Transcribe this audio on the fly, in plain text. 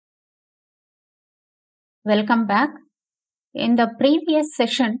Welcome back. In the previous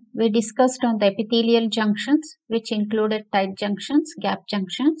session, we discussed on the epithelial junctions, which included tight junctions, gap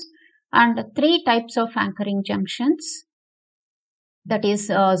junctions, and three types of anchoring junctions, that is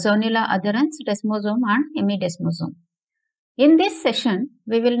zonula adherens, desmosome, and hemidesmosome. In this session,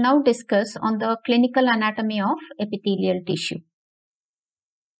 we will now discuss on the clinical anatomy of epithelial tissue.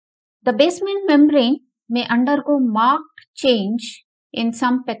 The basement membrane may undergo marked change in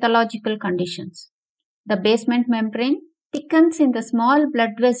some pathological conditions. The basement membrane thickens in the small blood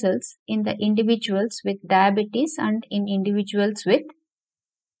vessels in the individuals with diabetes and in individuals with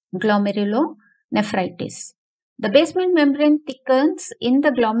glomerulonephritis. The basement membrane thickens in the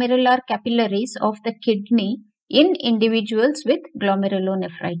glomerular capillaries of the kidney in individuals with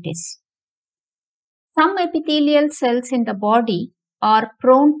glomerulonephritis. Some epithelial cells in the body are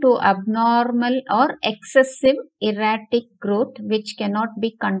prone to abnormal or excessive erratic growth which cannot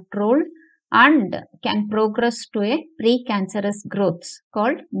be controlled and can progress to a precancerous growth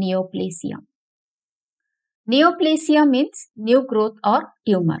called neoplasia. Neoplasia means new growth or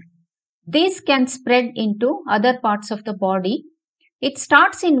tumor. This can spread into other parts of the body. It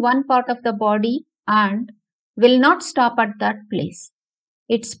starts in one part of the body and will not stop at that place.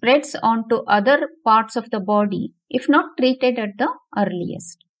 It spreads onto other parts of the body if not treated at the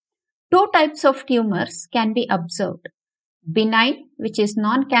earliest. Two types of tumors can be observed: benign, which is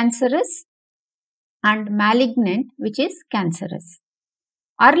non-cancerous, and malignant, which is cancerous.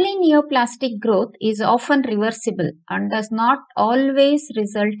 Early neoplastic growth is often reversible and does not always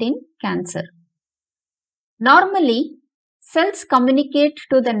result in cancer. Normally, cells communicate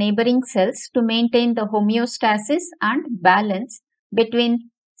to the neighboring cells to maintain the homeostasis and balance between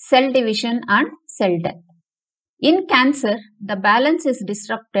cell division and cell death. In cancer, the balance is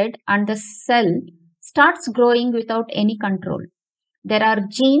disrupted and the cell starts growing without any control. There are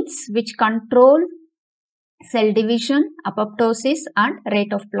genes which control cell division, apoptosis, and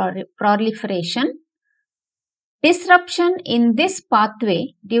rate of proliferation. Disruption in this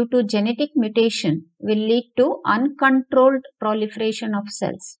pathway due to genetic mutation will lead to uncontrolled proliferation of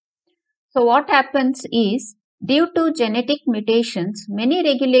cells. So what happens is, due to genetic mutations, many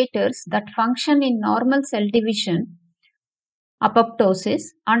regulators that function in normal cell division, apoptosis,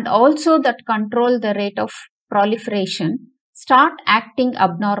 and also that control the rate of proliferation start acting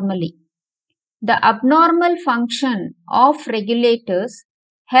abnormally. The abnormal function of regulators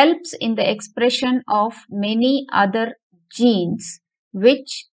helps in the expression of many other genes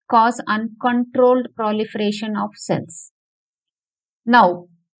which cause uncontrolled proliferation of cells. Now,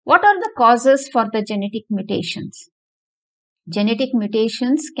 what are the causes for the genetic mutations? Genetic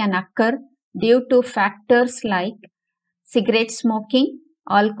mutations can occur due to factors like cigarette smoking,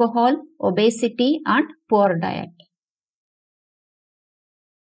 alcohol, obesity, and poor diet.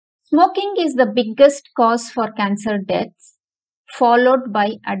 Smoking is the biggest cause for cancer deaths, followed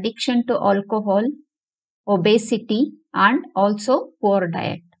by addiction to alcohol, obesity, and also poor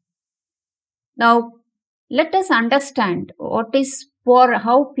diet. Now, let us understand what is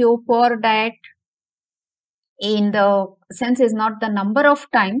how poor diet in the sense is not the number of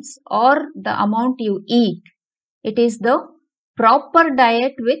times or the amount you eat. It is the proper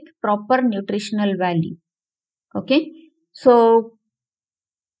diet with proper nutritional value. Okay. So,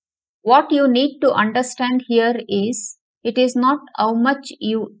 what you need to understand here is it is not how much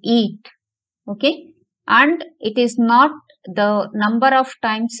you eat, okay, and it is not the number of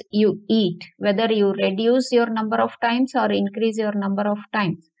times you eat, whether you reduce your number of times or increase your number of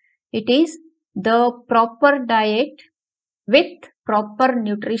times. It is the proper diet with proper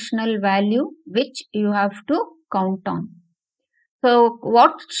nutritional value which you have to count on. So,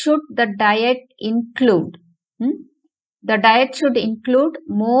 what should the diet include? The diet should include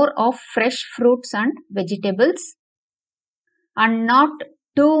more of fresh fruits and vegetables and not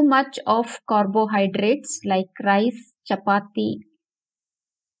too much of carbohydrates like rice, chapati,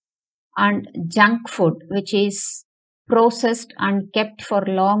 and junk food which is processed and kept for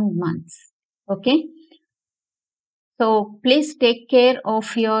long months. Okay. So, please take care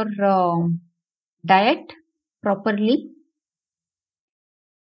of your diet properly.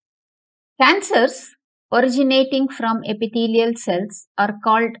 Cancers originating from epithelial cells are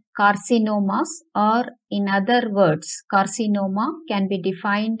called carcinomas, or in other words, carcinoma can be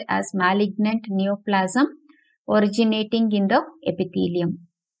defined as malignant neoplasm originating in the epithelium.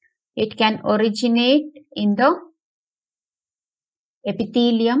 It can originate in the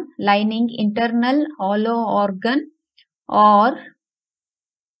epithelium lining internal hollow organ or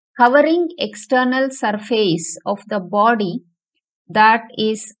covering external surface of the body, that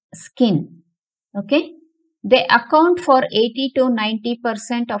is skin. Okay. They account for 80 to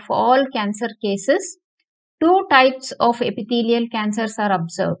 90% of all cancer cases two types of epithelial cancers are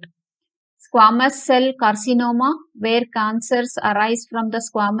observed. Squamous cell carcinoma, where cancers arise from the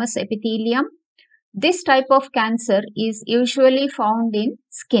squamous epithelium. This type of cancer is usually found in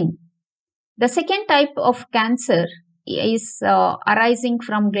skin. The second type of cancer is arising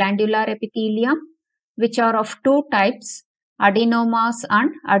from glandular epithelium, which are of two types, adenomas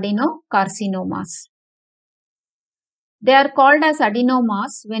and adenocarcinomas. They are called as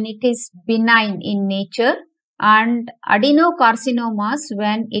adenomas when it is benign in nature and adenocarcinomas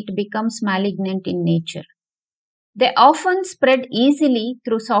when it becomes malignant in nature. They often spread easily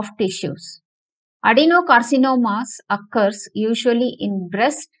through soft tissues. Adenocarcinomas occurs usually in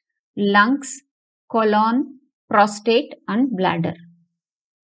breast, lungs, colon, prostate and bladder.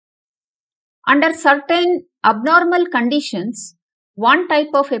 Under certain abnormal conditions, one type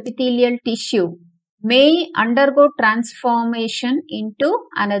of epithelial tissue may undergo transformation into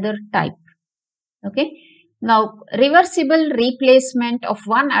another type. Okay. Now, reversible replacement of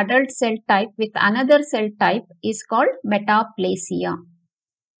one adult cell type with another cell type is called metaplasia.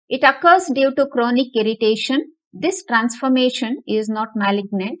 It occurs due to chronic irritation. This transformation is not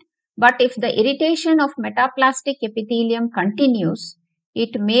malignant, but if the irritation of metaplastic epithelium continues,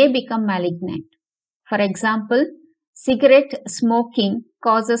 it may become malignant. For example, cigarette smoking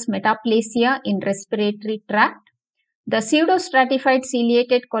causes metaplasia in respiratory tract. The pseudostratified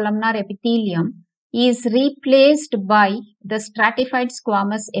ciliated columnar epithelium is replaced by the stratified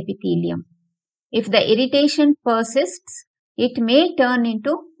squamous epithelium. If the irritation persists, it may turn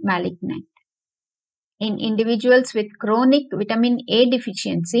into malignant. In individuals with chronic vitamin A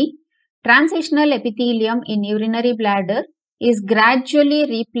deficiency, transitional epithelium in urinary bladder is gradually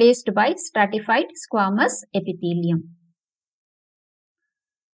replaced by stratified squamous epithelium.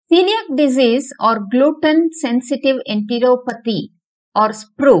 Celiac disease or gluten sensitive enteropathy or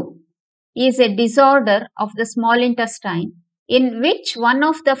SPRU is a disorder of the small intestine in which one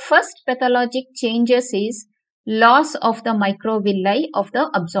of the first pathologic changes is loss of the microvilli of the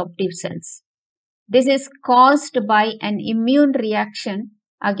absorptive cells. This is caused by an immune reaction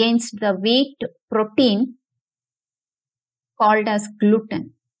against the wheat protein called as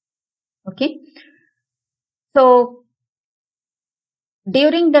gluten. Okay. So,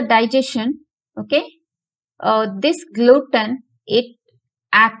 during the digestion, okay, this gluten, it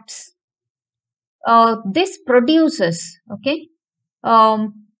acts, this produces, okay,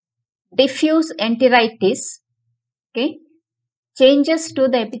 diffuse enteritis, okay, changes to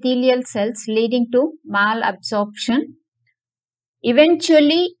the epithelial cells leading to malabsorption,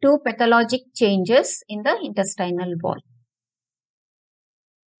 eventually to pathologic changes in the intestinal wall.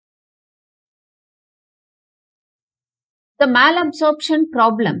 The malabsorption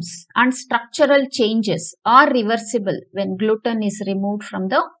problems and structural changes are reversible when gluten is removed from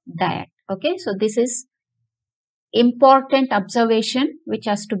the diet. Okay, so this is important observation which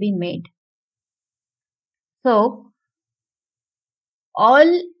has to be made. So,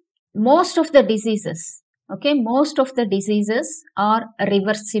 most of the diseases, okay, most of the diseases are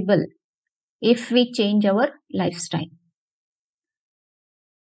reversible if we change our lifestyle.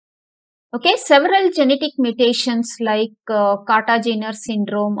 Okay, several genetic mutations like Carter-Jenner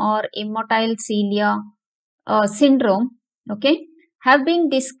syndrome or immotile cilia syndrome, okay, have been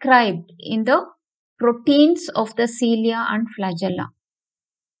described in the proteins of the cilia and flagella.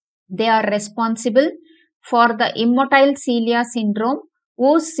 They are responsible for the immotile cilia syndrome,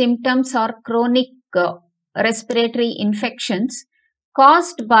 whose symptoms are chronic respiratory infections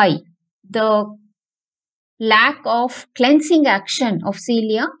caused by the lack of cleansing action of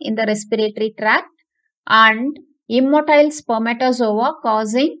cilia in the respiratory tract, and immotile spermatozoa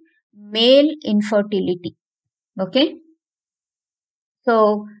causing male infertility. Okay.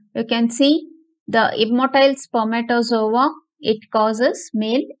 So, you can see the immotile spermatozoa, it causes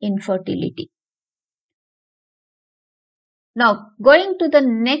male infertility. Now, going to the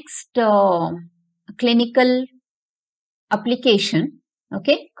next clinical application,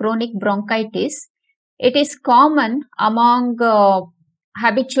 okay, chronic bronchitis. It is common among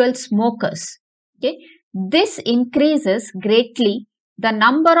habitual smokers. Okay, this increases greatly the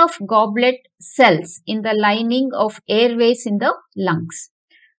number of goblet cells in the lining of airways in the lungs.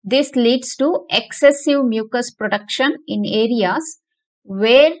 This leads to excessive mucus production in areas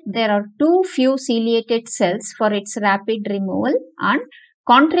where there are too few ciliated cells for its rapid removal and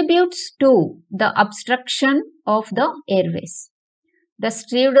contributes to the obstruction of the airways. The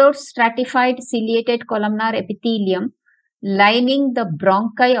pseudostratified ciliated columnar epithelium lining the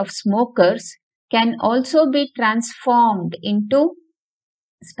bronchi of smokers can also be transformed into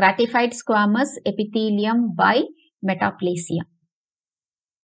stratified squamous epithelium by metaplasia.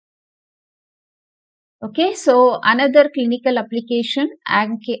 Okay, so another clinical application,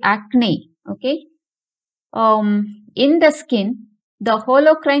 acne. Okay, in the skin, the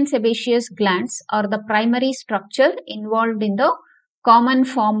holocrine sebaceous glands are the primary structure involved in the common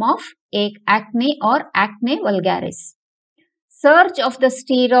form of acne or acne vulgaris. Surge of the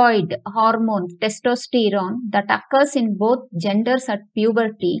steroid hormone testosterone that occurs in both genders at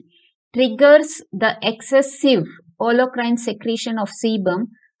puberty triggers the excessive holocrine secretion of sebum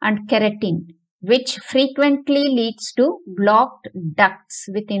and keratin, which frequently leads to blocked ducts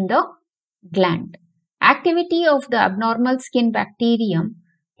within the gland. Activity of the abnormal skin bacterium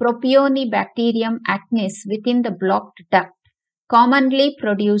Propionibacterium acnes within the blocked duct commonly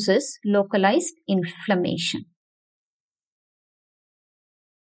produces localized inflammation.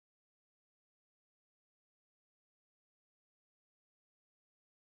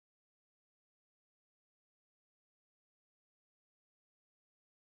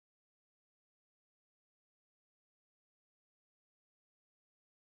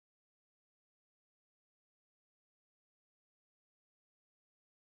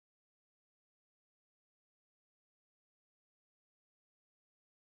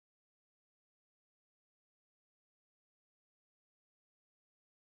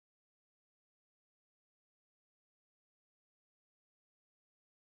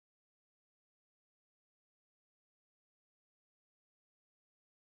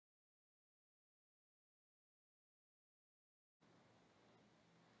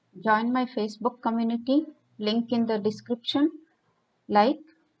 Join my Facebook community, link in the description. Like,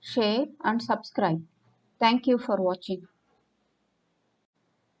 share and subscribe. Thank you for watching.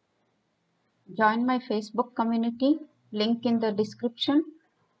 Join my Facebook community, link in the description.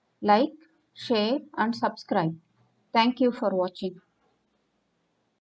 Like, share and subscribe. Thank you for watching.